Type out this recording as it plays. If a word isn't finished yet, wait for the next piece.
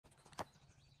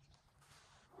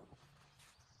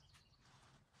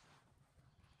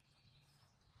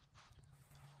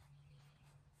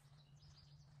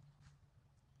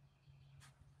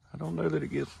I don't know that it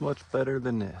gets much better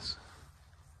than this.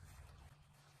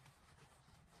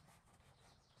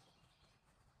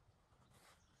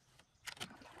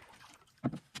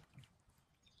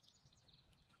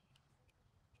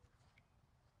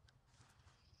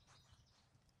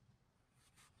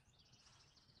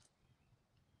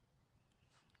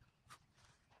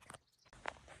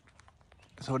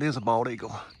 So it is a bald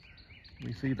eagle.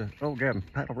 We see the, oh, Gavin,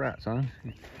 paddle right, son.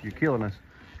 You're killing us.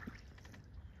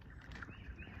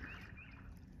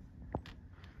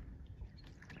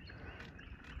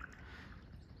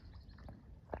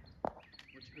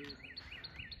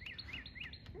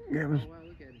 Gavin's, oh, wow,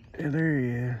 look at him. Yeah, there he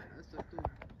is. That's so cool.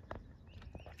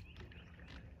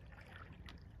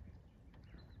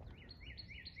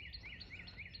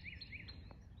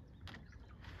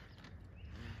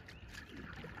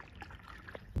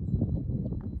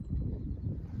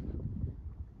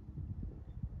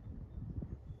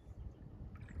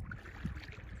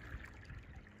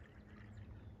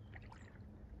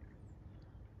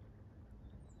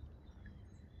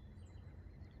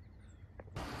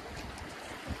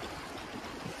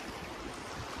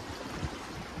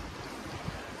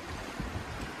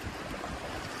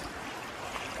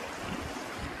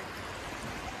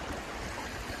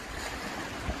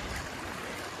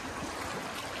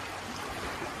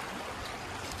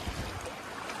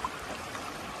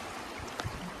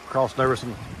 Crossing over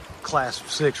some class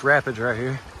 6 rapids right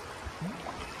here.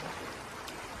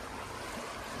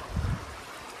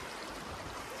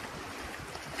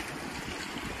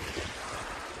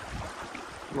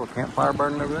 A little campfire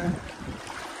burning over there.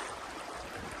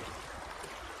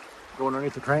 Go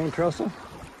underneath the train trestle.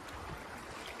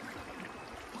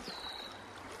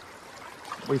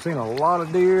 We've seen a lot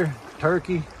of deer,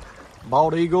 turkey,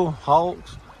 bald eagle,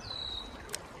 hawks,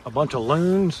 a bunch of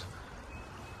loons,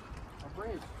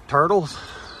 turtles,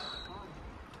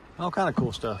 all kind of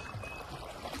cool stuff.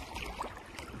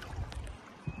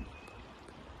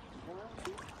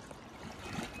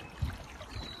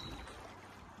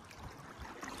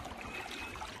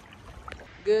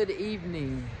 Good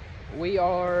evening. We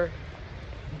are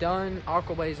done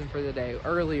aqua blazing for the day.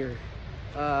 Earlier,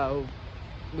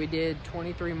 we did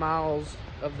 23 miles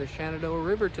of the Shenandoah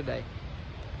River today,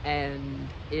 and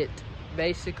it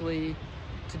basically,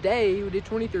 today we did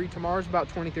 23, tomorrow's about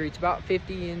 23. It's about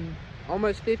 50 and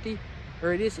almost 50,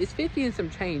 or it's 50 and some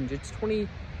change. It's 20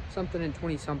 something and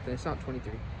 20 something. It's not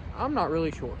 23. I'm not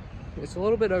really sure. It's a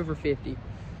little bit over 50,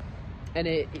 and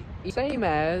it's same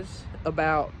as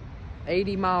about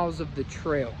 80 miles of the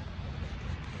trail.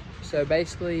 So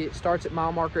basically it starts at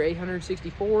mile marker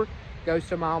 864, goes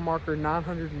to mile marker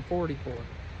 944.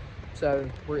 So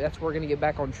that's where we're gonna get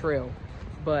back on trail.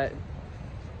 But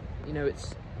you know,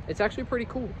 it's actually pretty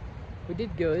cool. We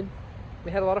did good.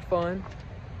 We had a lot of fun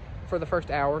for the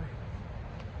first hour.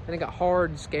 Then it got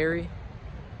hard and scary,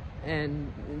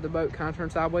 and the boat kind of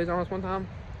turned sideways on us one time.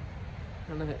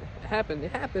 And then it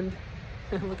happened.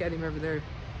 Look at him over there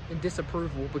in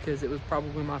disapproval because it was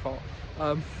probably my fault.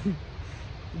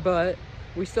 But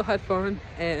we still had fun,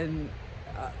 and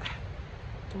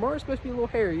tomorrow's supposed to be a little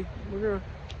hairy. We'll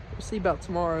see about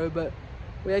tomorrow, but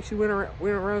we actually went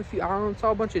around a few islands,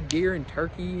 saw a bunch of deer and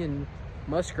turkey and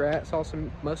muskrat. Saw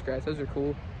some muskrats. Those are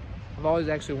cool. I've always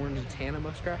actually wanted to tan a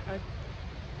muskrat,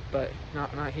 but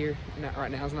not here. Not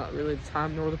right now. It's not really the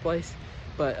time nor the place.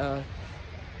 But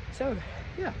so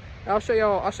yeah, I'll show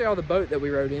y'all the boat that we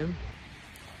rode in.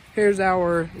 Here's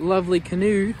our lovely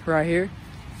canoe right here.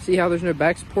 See how there's no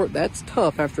back support? That's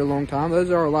tough after a long time.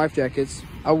 Those are our life jackets.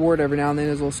 I wore it every now and then.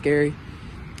 It was a little scary.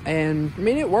 And I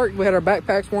mean, it worked. We had our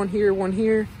backpacks, one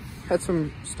here. Had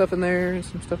some stuff in there,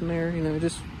 some stuff in there. You know,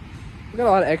 just, we got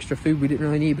a lot of extra food we didn't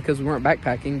really need because we weren't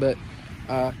backpacking. But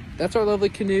that's our lovely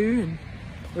canoe. And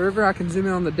the river, I can zoom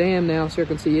in on the dam now so you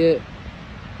can see it.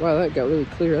 Wow, that got really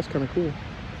clear. That's kind of cool.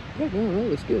 Yeah, no, that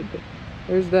looks good. But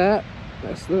there's that.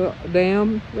 That's the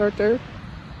dam right there.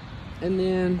 And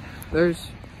then there's,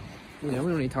 yeah,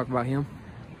 we don't need to talk about him.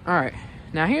 All right,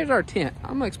 now here's our tent.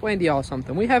 I'm gonna explain to y'all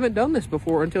something. We haven't done this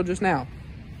before until just now.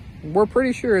 We're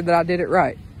pretty sure that I did it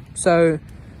right. So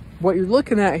what you're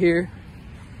looking at here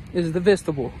is the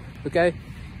vestibule, okay?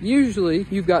 Usually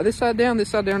you've got this side down, it's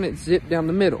zipped down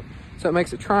the middle. So it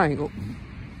makes a triangle.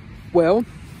 Well,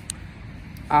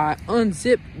 I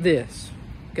unzipped this,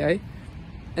 okay?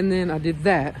 And then I did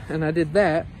that, and I did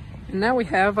that. And now we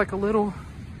have like a little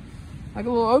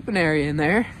open area in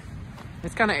there.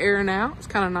 It's kind of airing out. It's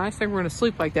kind of nice. I think we're gonna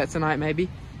sleep like that tonight, maybe.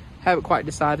 Haven't quite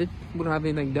decided. We don't have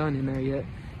anything done in there yet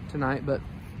tonight, but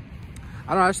I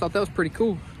don't know, I just thought that was pretty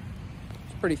cool.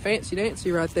 It's pretty fancy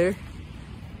dancy right there.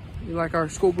 You like our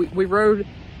school, we rode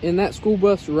in that school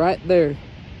bus right there.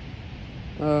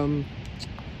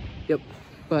 Yep,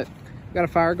 but got a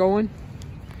fire going.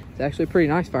 It's actually a pretty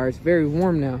nice fire. It's very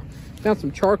warm now. Found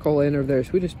some charcoal in over there,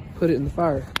 so we just put it in the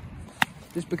fire.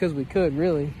 Just because we could,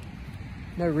 really.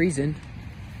 No reason.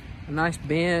 A nice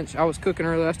bench. I was cooking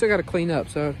earlier. I still got to clean up,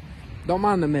 so don't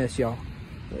mind the mess, y'all.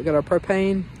 We got our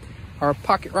propane, our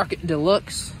Pocket Rocket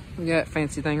Deluxe. We got that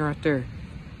fancy thing right there.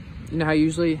 You know how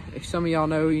usually, if some of y'all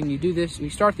know, when you do this, when you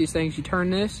start these things, you turn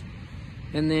this,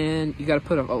 and then you got to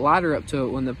put a lighter up to it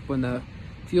when the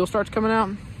fuel starts coming out.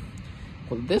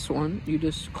 Well, this one, you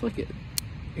just click it.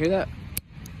 Hear that?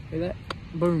 Hear that?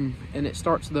 Boom, and it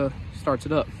starts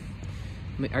it up.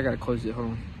 I gotta close it. Hold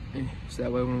on. So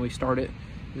that way, when we start it,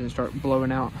 then start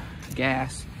blowing out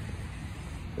gas.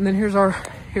 And then here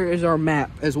is our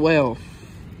map as well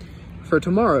for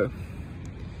tomorrow.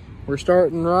 We're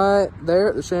starting right there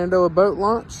at the Shenandoah boat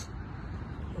launch.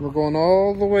 We're going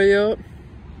all the way up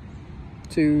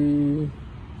to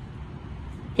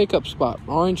pickup spot,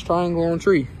 orange triangle on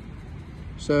tree.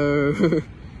 So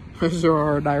those are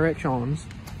our directions.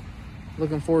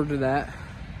 Looking forward to that.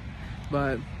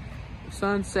 But the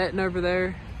sun's setting over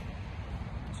there.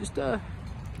 Just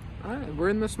we're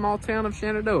in the small town of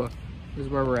Shenandoah is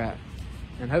where we're at.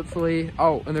 And hopefully,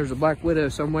 oh, and there's a black widow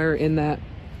somewhere in that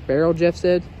barrel, Jeff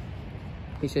said.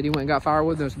 He said he went and got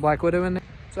firewood. There's a black widow in there.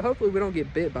 So hopefully we don't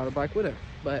get bit by the black widow.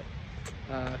 But,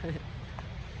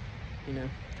 you know,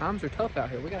 times are tough out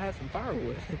here. We gotta have some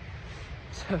firewood.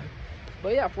 So,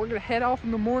 but yeah, we're gonna head off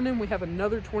in the morning. We have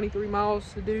another 23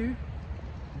 miles to do,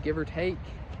 give or take.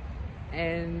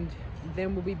 And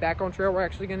then we'll be back on trail. We're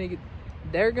actually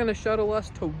they're gonna shuttle us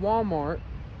to Walmart.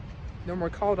 Then we're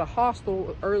called a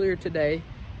hostel earlier today.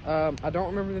 I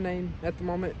don't remember the name at the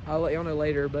moment. I'll let you know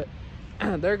later, but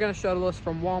they're gonna shuttle us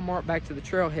from Walmart back to the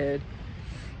trailhead.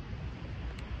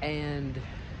 And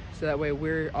so that way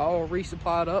we're all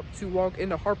resupplied up to walk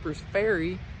into Harper's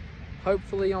Ferry,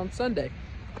 hopefully on Sunday.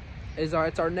 It's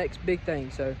our next big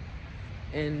thing. So,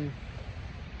 and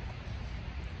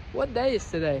what day is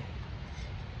today?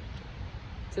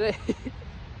 Today's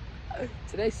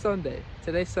Sunday.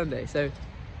 Today's Sunday. So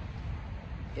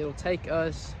it'll take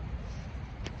us,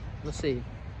 let's see,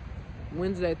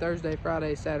 Wednesday, Thursday,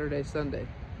 Friday, Saturday, Sunday,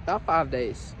 about 5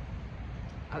 days.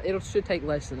 It should take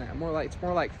less than that. It's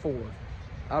more like 4.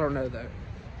 I don't know though.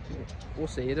 We'll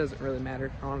see. It doesn't really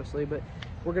matter, honestly, but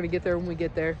we're gonna get there when we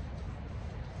get there.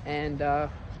 And but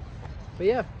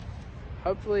yeah,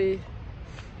 hopefully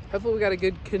we got a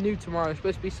good canoe tomorrow.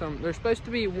 There's supposed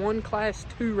to be one class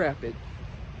 2 rapid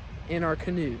in our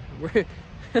canoe.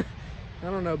 I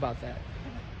don't know about that.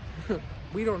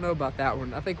 We don't know about that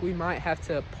one. I think we might have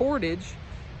to portage.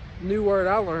 New word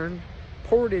I learned.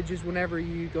 Portage is whenever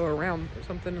you go around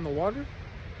something in the water.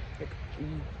 Like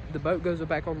the boat goes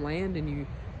back on land and you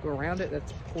go around it.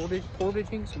 That's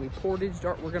portaging. So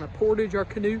we're gonna portage our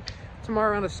canoe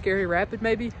tomorrow around a scary rapid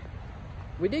maybe.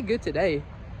 We did good today,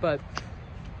 but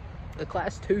the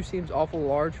class 2 seems awful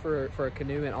large for a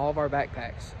canoe and all of our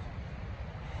backpacks.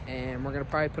 And we're gonna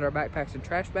probably put our backpacks in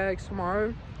trash bags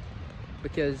tomorrow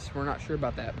because we're not sure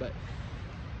about that. But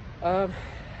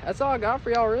that's all I got for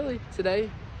y'all really today.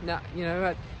 Now, you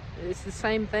know, it's the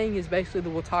same thing as basically the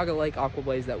Watauga Lake Aqua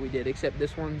Blaze that we did, except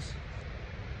this one's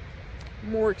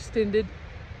more extended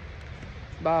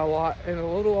by a lot and a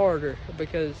little harder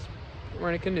because we're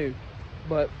in a canoe.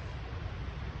 But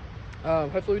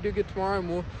hopefully we do good tomorrow, and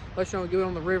we'll let you know we get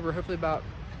on the river. Hopefully about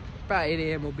 8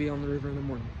 a.m. we'll be on the river in the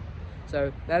morning.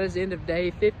 So that is the end of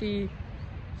day 57.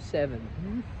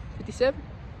 57?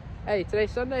 Hey,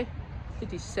 today's Sunday.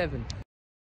 57.